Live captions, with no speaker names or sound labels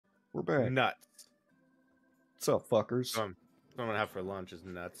We're back. Nuts. What's up, fuckers? What I'm gonna have for lunch is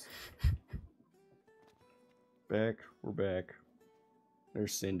nuts. Back. We're back.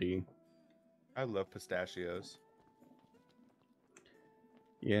 There's Cindy. I love pistachios.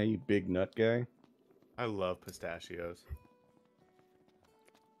 Yeah, you big nut guy. I love pistachios.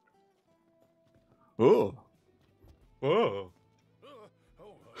 Oh. Whoa.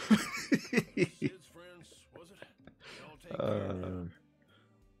 Sid's friends, was it? Y'all take care.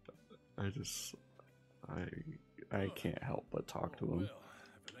 I can't help but talk to him. Well,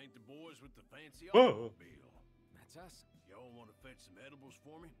 if it ain't the boys with the fancy Whoa. automobile. That's us. Y'all want to fetch some edibles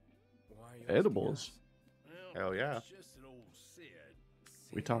for me? Why are you Edibles? Well, Hell yeah. it's just that old Sid.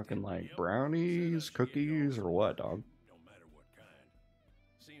 We talking like Yep. brownies, Said I should get y'all cookies, or some what, money, dog? Don't matter what kind.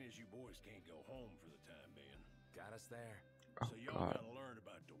 Seeing as you boys can't go home for the time being. Got us there. Oh So y'all god. gotta learn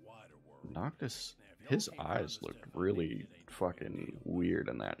about the wider world. Noctis, Now, if y'all his can't find eyes the looked stuff I need, really it ain't no big fucking deal. weird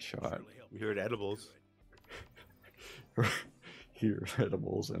in that shot. Surely help You heard out edibles. good. Here,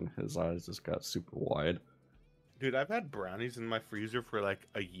 edibles, and his eyes just got super wide. Dude, I've had brownies in my freezer for like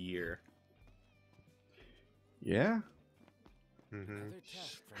a year. Yeah? Mm-hmm. Another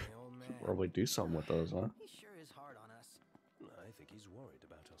test from the old man. Should probably do something with those, huh? He sure is hard on us. I think he's worried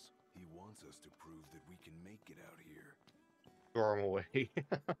about us. He wants us to prove that we can make it out here. Throw them away.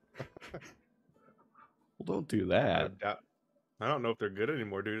 Well, don't do I that. don't know if they're good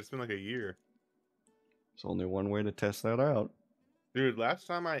anymore, dude. It's been like a year. There's only one way to test that out. Dude, last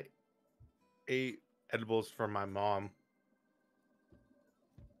time I ate edibles from my mom,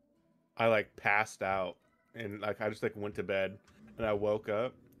 I like passed out and like I just like went to bed and I woke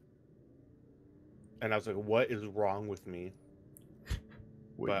up and I was like, what is wrong with me?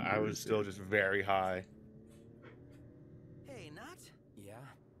 What But I year was is still it? just very high. Hey, Not? Yeah.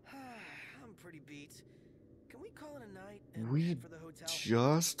 I'm pretty beat. Can we call it a night and We head for the hotel?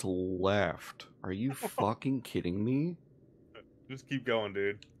 just left. Are you fucking kidding me? Just keep going,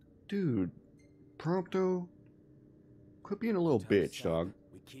 dude. Dude, Prompto, quit being a little Hotel's bitch, set. dog.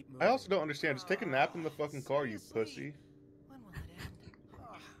 We keep I moving. also don't understand. Just take a nap in the fucking car, you Seriously? pussy. When will it end?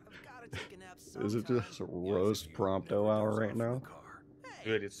 Oh, I've got to take a nap Is it sometime. just a roast Prompto hour right now?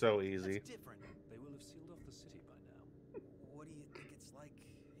 Hey, Dude, it's so easy. that's different. They will have sealed off the city by now. What do you think it's like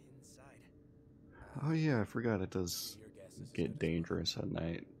inside? Oh yeah, I forgot it does Your guess is as get good as dangerous at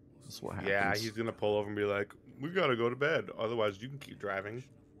night. That's what happens. Yeah, he's gonna pull over and be like, "We gotta go to bed, otherwise you can keep driving."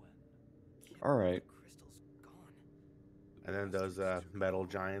 Can't All believe right. the crystal's gone. And then those metal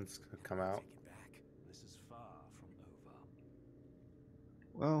giants come out. Take it back. This is far from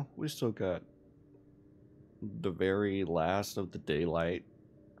over. Well, we still got the very last of the daylight.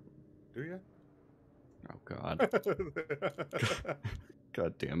 Do you? Oh god.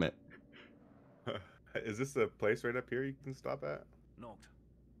 God damn it. Is this a place right up here you can stop at? Noct.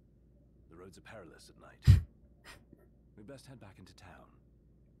 The roads are perilous at night. We best head back into town.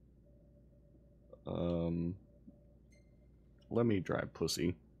 Let me drive,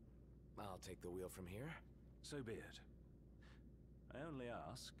 pussy. I'll take the wheel from here. So be it. I only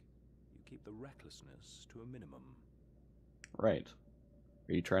ask you keep the recklessness to a minimum. Right.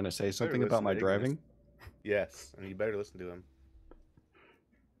 Are you trying to say something listen about my to Ignis. driving? Yes, and you better listen to him.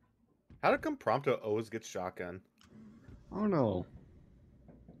 How come Prompto always gets shotgun? I don't know.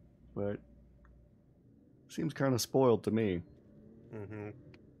 But seems kind of spoiled to me. Mm-hmm.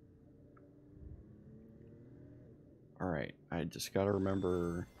 Alright, I just gotta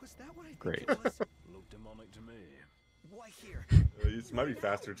remember. Was that what I think Great. it was? Looked demonic to me. Why here? It might be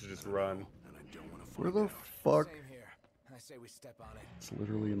faster to just run. And I don't want to Where find the out. fuck? Same here. I say we step on it. It's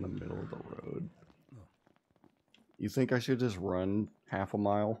literally in the middle of the road. You think I should just run half a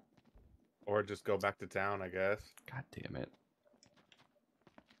mile? Or just go back to town, I guess. God damn it.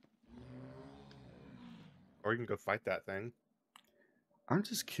 Or you can go fight that thing. I'm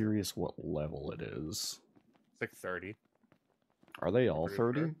just curious what level it is. It's like 30. Are they all Pretty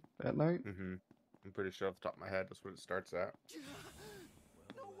 30 sure. at night? Mm-hmm. I'm pretty sure off the top of my head that's what it starts at.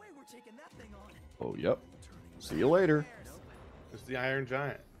 No way we're taking that thing on. Oh, yep. See you later. It's the Iron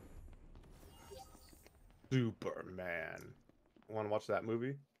Giant. Superman. Want to watch that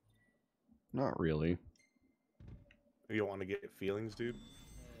movie? Not really. You don't want to get feelings, dude?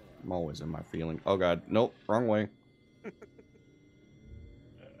 I'm always in my feeling. Oh god, nope, wrong way.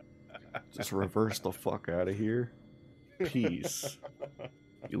 Just reverse the fuck out of here. Peace.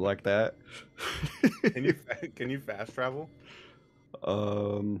 You like that? Can you fast travel?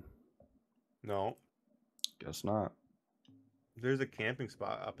 No. Guess not. There's a camping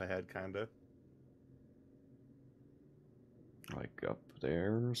spot up ahead, kinda. Like up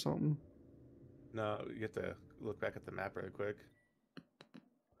there or something? No, you have to look back at the map really quick.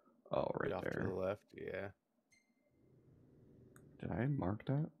 Oh, right Off to there. the left, yeah. Did I mark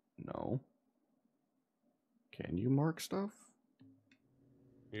that? No. Can you mark stuff?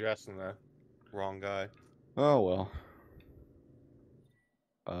 You're asking the wrong guy. Oh, well.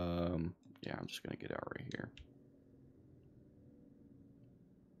 Yeah, I'm just gonna get out right here.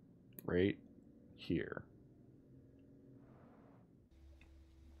 Right here.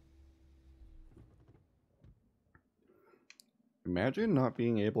 Imagine not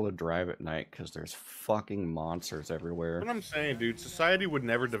being able to drive at night because there's fucking monsters everywhere. What I'm saying, dude, society would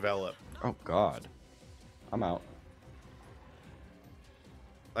never develop. Oh, God. I'm out.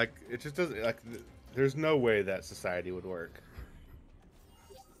 Like, it just doesn't, like, there's no way that society would work.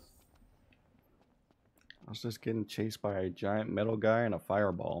 I was just getting chased by a giant metal guy and a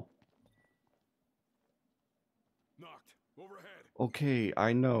fireball. Knocked. Overhead. Okay,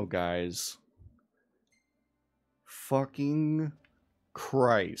 I know, guys. Fucking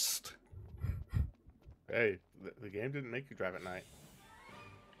Christ. Hey, the game didn't make you drive at night.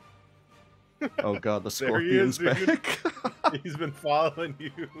 Oh, God, the There he is, scorpion's dude. back. He's been following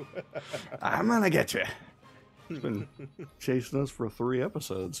you. I'm gonna get you. He's been chasing us for 3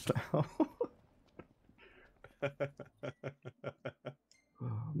 episodes now.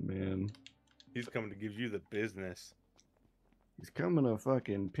 Oh, man. He's coming to give you the business. He's coming to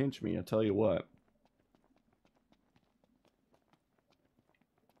fucking pinch me, I tell you what.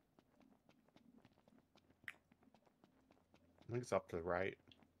 I think it's up to the right.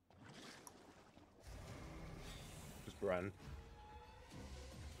 Just run.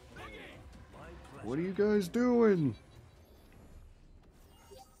 What are you guys doing?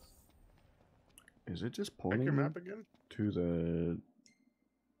 Is it just Check pointing your me map again? to the...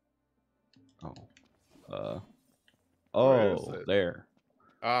 Oh. Where Oh, is it? there.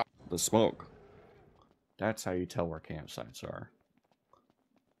 Ah. The smoke. That's how you tell where campsites are.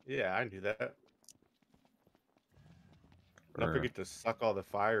 Yeah, I knew that. Don't Or- forget to suck all the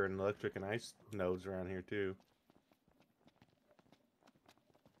fire and electric and ice nodes around here, too.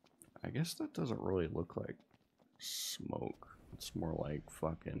 I guess that doesn't really look like smoke. It's more like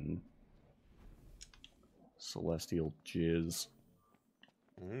fucking celestial jizz.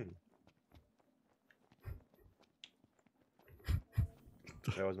 Mm.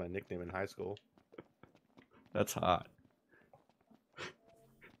 That was my nickname in high school. That's hot.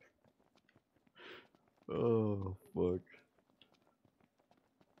 Oh, fuck.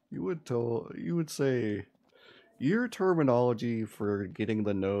 You would say your terminology for getting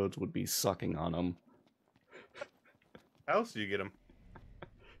the nodes would be sucking on them. How else do you get them?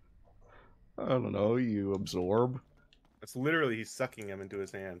 I don't know, you absorb. It's literally he's sucking them into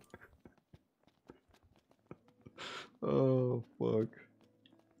his hand. Oh, fuck.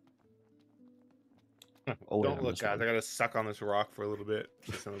 Oh, Don't yeah, look, this guys. one. I gotta suck on this rock for a little bit.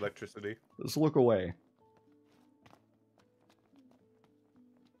 Get some electricity. Just look away.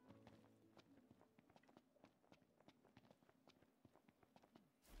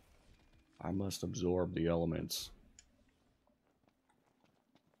 I must absorb the elements.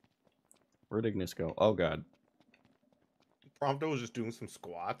 Where'd Ignis go? Oh, God. Prompto was just doing some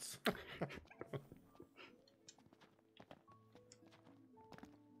squats. I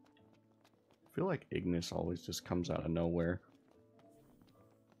feel like Ignis always just comes out of nowhere.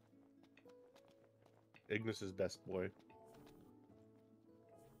 Ignis is best boy.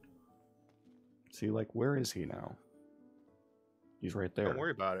 See, like, where is he now? He's right there. Don't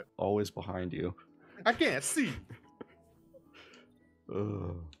worry about it. Always behind you. I can't see.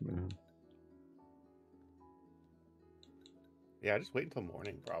 Oh, man. Yeah, just wait until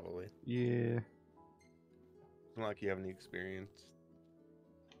morning, probably. Yeah. It's not like you have any experience.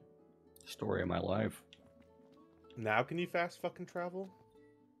 Story of my life. Now can you fast fucking travel?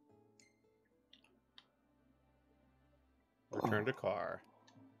 Return to car.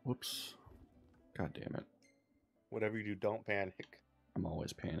 Whoops. God damn it. Whatever you do, don't panic. I'm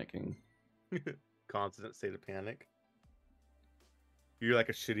always panicking. Constant state of panic. You're like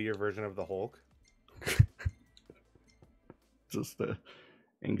a shittier version of the Hulk. Just a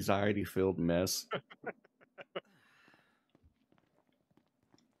anxiety-filled mess.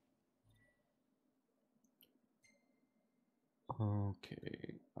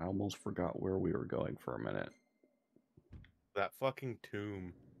 Okay. I almost forgot where we were going for a minute. That fucking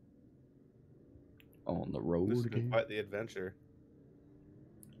tomb. On the road This has been again? quite the adventure.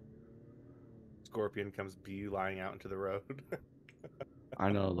 Scorpion comes beelining out into the road.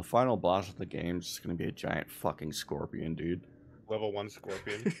 I know, the final boss of the game is just gonna be a giant fucking scorpion, dude. Level 1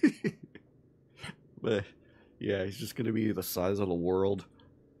 Scorpion. But, yeah, he's just gonna be the size of the world.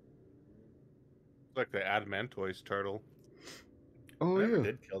 Like the Adamantoise turtle. Oh I never yeah,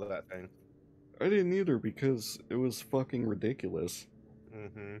 did kill that thing. I didn't either because it was fucking ridiculous.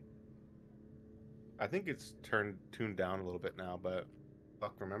 Mm-hmm. I think it's tuned down a little bit now, but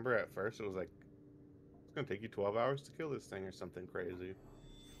fuck, remember at first it was like it's gonna take you 12 hours to kill this thing or something crazy.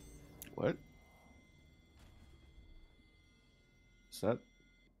 What? Is that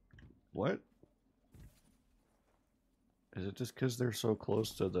what? Is it just because they're so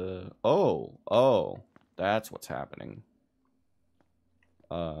close to the? Oh, that's what's happening.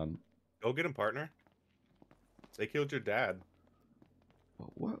 Go get him, partner. They killed your dad. But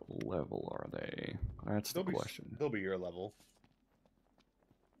what level are they? That's the question. He'll be your level.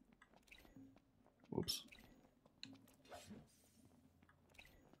 Whoops.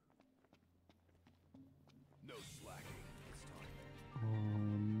 No slacking.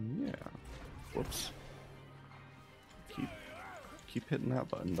 Yeah. Whoops. Keep hitting that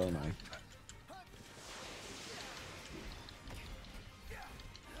button, don't I?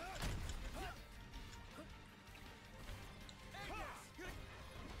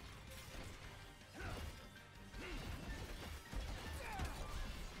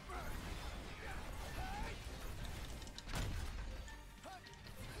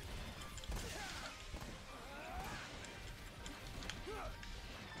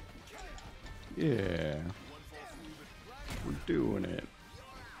 Yeah. We're doing it.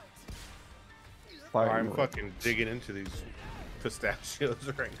 I'm fucking digging into these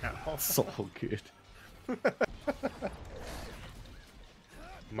pistachios right now. It's all good.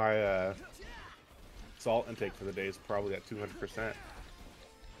 My salt intake for the day is probably at 200%.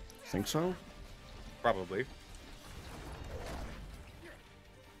 Think so? Probably.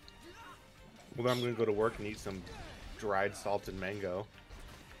 Well, then I'm gonna go to work and eat some dried salted mango.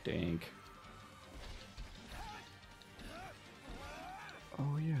 Dank.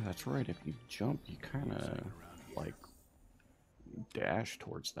 Oh yeah, that's right. If you jump, you kind of like dash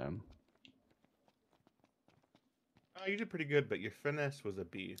towards them. Oh, you did pretty good, but your finesse was a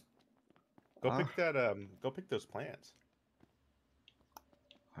B. Go pick that. Go pick those plants.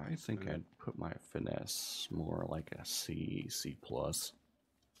 I think I'd put my finesse more like a C, C plus.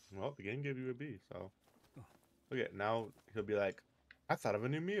 Well, the game gave you a B, so look at now. He'll be like, "I thought of a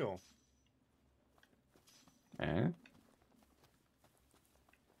new meal." Eh?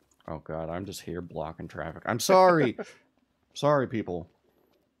 Oh god, I'm just here blocking traffic. I'm sorry. Sorry, people.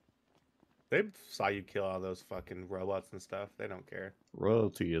 They saw you kill all those fucking robots and stuff. They don't care.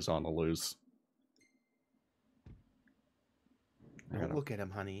 Royalty is on the loose. Don't look at him,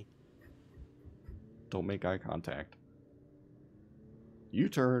 honey. Don't make eye contact.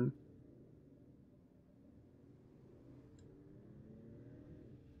 U-turn.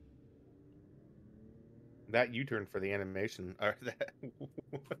 That U-turn for the animation. Or that.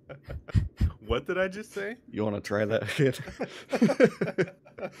 What did I just say? You want to try that, kid?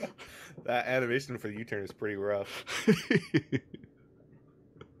 That animation for the U-turn is pretty rough.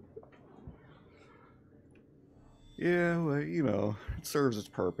 Yeah, well, you know, it serves its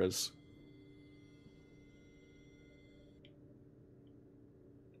purpose.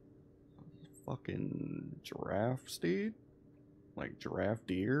 Fucking giraffe steed? Like giraffe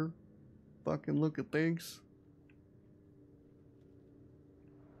deer? Fucking look at things.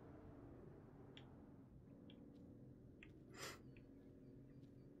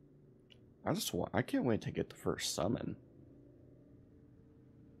 I can't wait to get the first summon.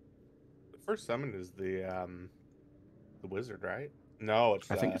 The first summon is the wizard, right? No, it's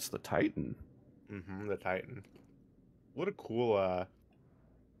I think it's the Titan. Mm-hmm, the Titan. What a cool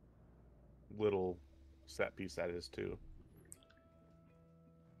little set piece that is too.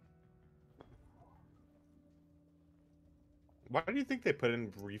 Why do you think they put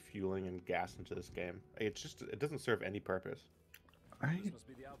in refueling and gas into this game? It's just it doesn't serve any purpose. I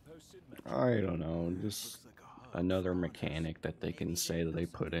don't know, just another mechanic that they can say that they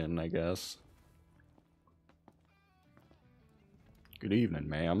put in, I guess. Good evening,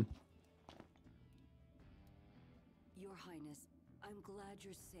 ma'am. Your Highness, I'm glad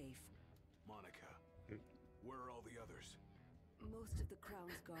you're safe. Monica, where are all the others? Most of the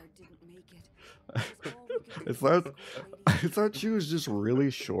Crown's Guard didn't make it. It was all we could do I to thought she was just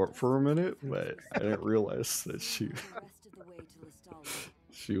really short for a minute, but I didn't realize that the rest of the way to Lestallum.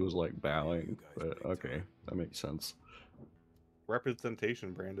 she was like bowing. But okay, that makes sense.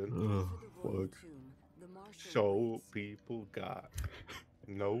 Representation, Brandon. Oh, For the royal fuck. tomb, the marshal So waits. people got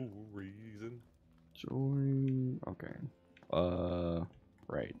no reason. Join. Okay.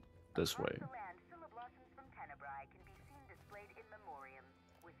 Right. This way. The land full of blossoms from Tenebrae can be seen displayed in memoriam.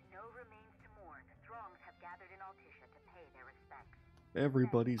 With no remains to mourn, throngs have gathered in Altissia to pay their respects.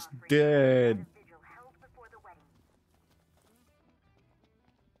 Everybody's Offering dead. a vigil held before the wedding.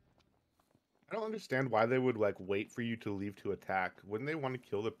 I don't understand why they would like wait for you to leave to attack. Wouldn't they want to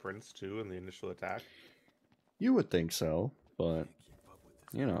kill the prince too in the initial attack? You would think so, but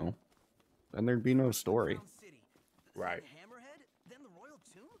you know, then there'd be no story. Crown City. Right. Hammerhead, then the Royal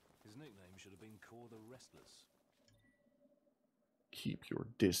Tomb? His nickname should have been Core the Restless. Keep your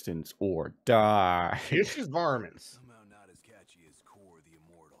distance or die. It's just varmints. Somehow not as catchy as Core the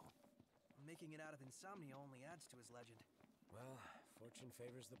Immortal. Making it out of insomnia only adds to his legend. Well, fortune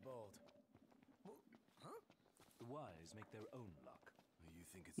favors the bold. The wise make their own luck. You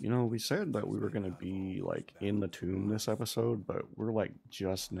think it's You know, we said that we were gonna be like in the tomb this episode, but we're like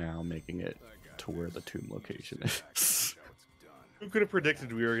just now making it to where the tomb location is. Who could have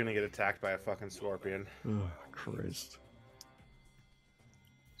predicted we were gonna get attacked by a fucking scorpion? Oh, Christ.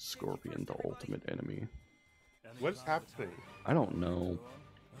 Scorpion, the ultimate enemy. What's happening? I don't know.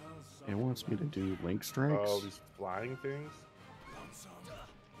 It wants me to do link strikes. Oh, these flying things?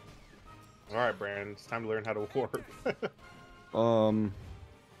 Alright, Brandon, it's time to learn how to warp.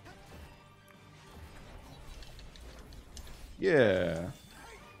 Yeah.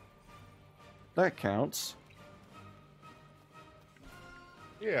 That counts.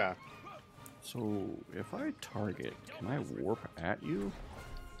 Yeah. So, if I target, can I warp at you?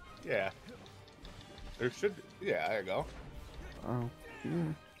 Yeah. There should... Yeah, there you go. Oh, yeah,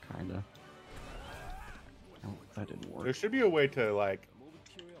 kinda. Oh, that didn't work. There should be a way to, like,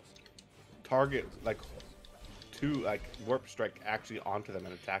 target, like, like, warp strike actually onto them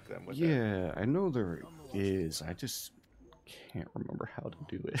and attack them with it. Yeah, I know there is. I just can't remember how to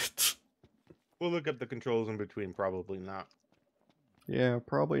do it. We'll look up the controls in between. Probably not. Yeah,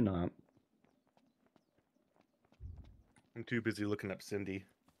 probably not. I'm too busy looking up Cindy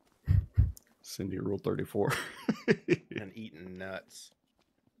Cindy Rule 34. and eating nuts.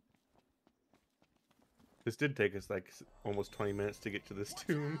 This did take us like almost 20 minutes to get to this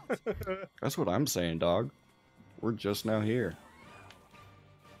tomb. That's what I'm saying, dog. We're just now here.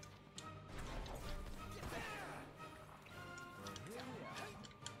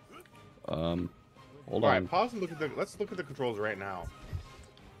 Hold All on. right, pause and look at the. Let's look at the controls right now.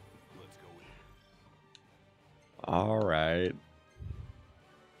 Let's go in. All right.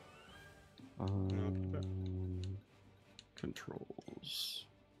 Controls.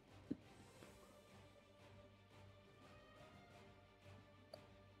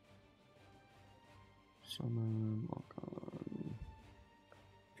 Summon, lock on.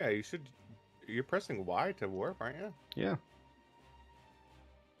 Yeah, you should. You're pressing Y to warp, aren't you? Yeah.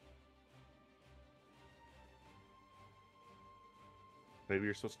 Maybe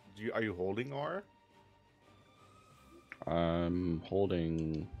you're supposed to. Are you holding R? I'm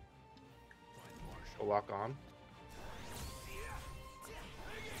holding. To lock on.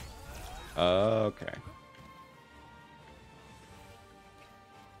 Okay.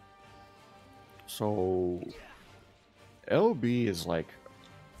 So LB is like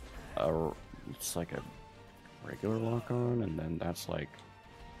it's like a regular lock on, and then that's like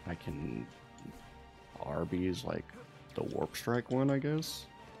I can RB is like the warp strike one, I guess.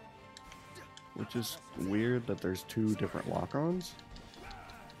 Which is weird that there's two different lock-ons.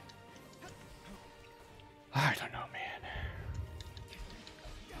 I don't know, man.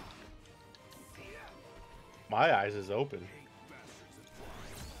 My eyes is open.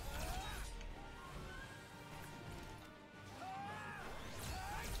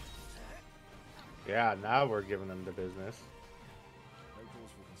 Yeah, now we're giving them the business. No cause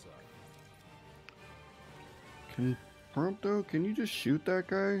for concern. Can Prompto, can you just shoot that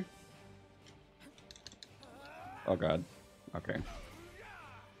guy? Oh god. Okay.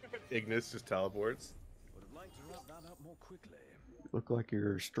 Ignis just teleports. Would have liked to wrap that up more quickly. Look like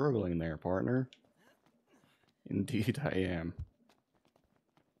you're struggling there, partner. Indeed, I am.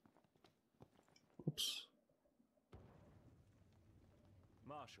 Oops.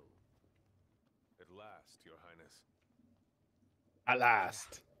 Marshal. At last, Your Highness. At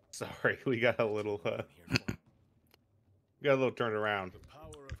last. Sorry, we got a little we got a little turned around. The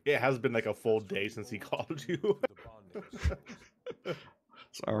power of It has been like a full day since he called you. the bonding souls.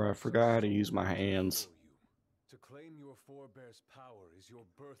 Sorry, I forgot how to use my hands. To claim your forebear's power is your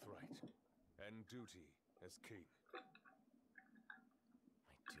birthright and duty as king. My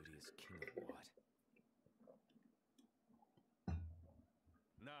duty as king of what?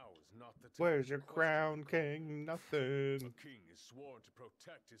 Now is not the time. Where's to your question crown, the king? A Nothing. king is sworn to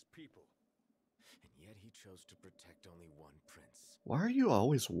protect his people. And yet he chose to protect only one prince. Why are you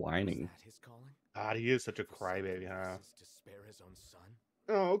always Was whining? that his calling? God, he is such a For some crybaby, huh? purposes to spare his own son?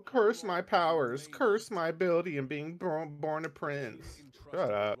 Oh, curse my powers, curse my ability in being born a prince.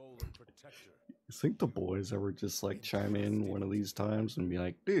 Shut up. You think the boys ever just like chime in one of these times and be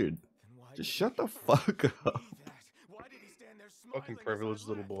like, dude, Then why Just shut the fuck up. Why did he stand there smiling Fucking as I privileged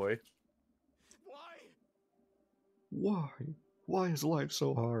little left? boy. Why? Why? Why is life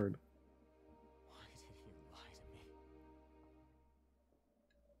so hard? Why did he lie to me?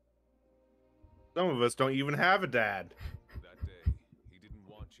 Some of us don't even have a dad. That day, he didn't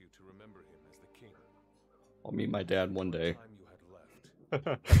want you to remember him as the king. I'll meet my dad one day. Time you had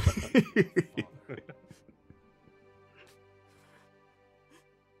left. Father.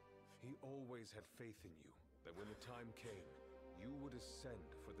 He always had faith in you, that when the time came, you would ascend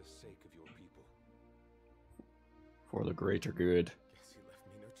for the sake of your people. For the greater good. Guess he left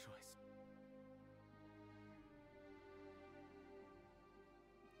me no choice.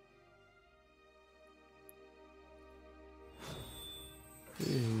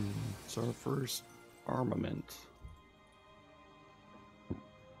 It's our first armament.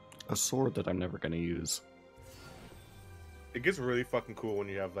 A sword that I'm never gonna use. It gets really fucking cool when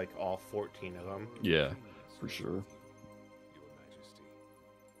you have like all 14 of them. Yeah, for sure. Your Majesty.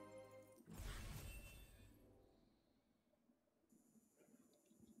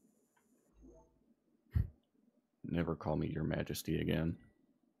 Never call me your majesty again.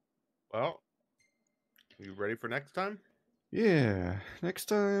 Well, you ready for next time? Yeah, next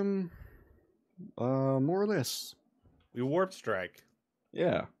time, more or less. We warp strike.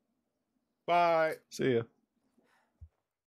 Yeah, Bye. see ya.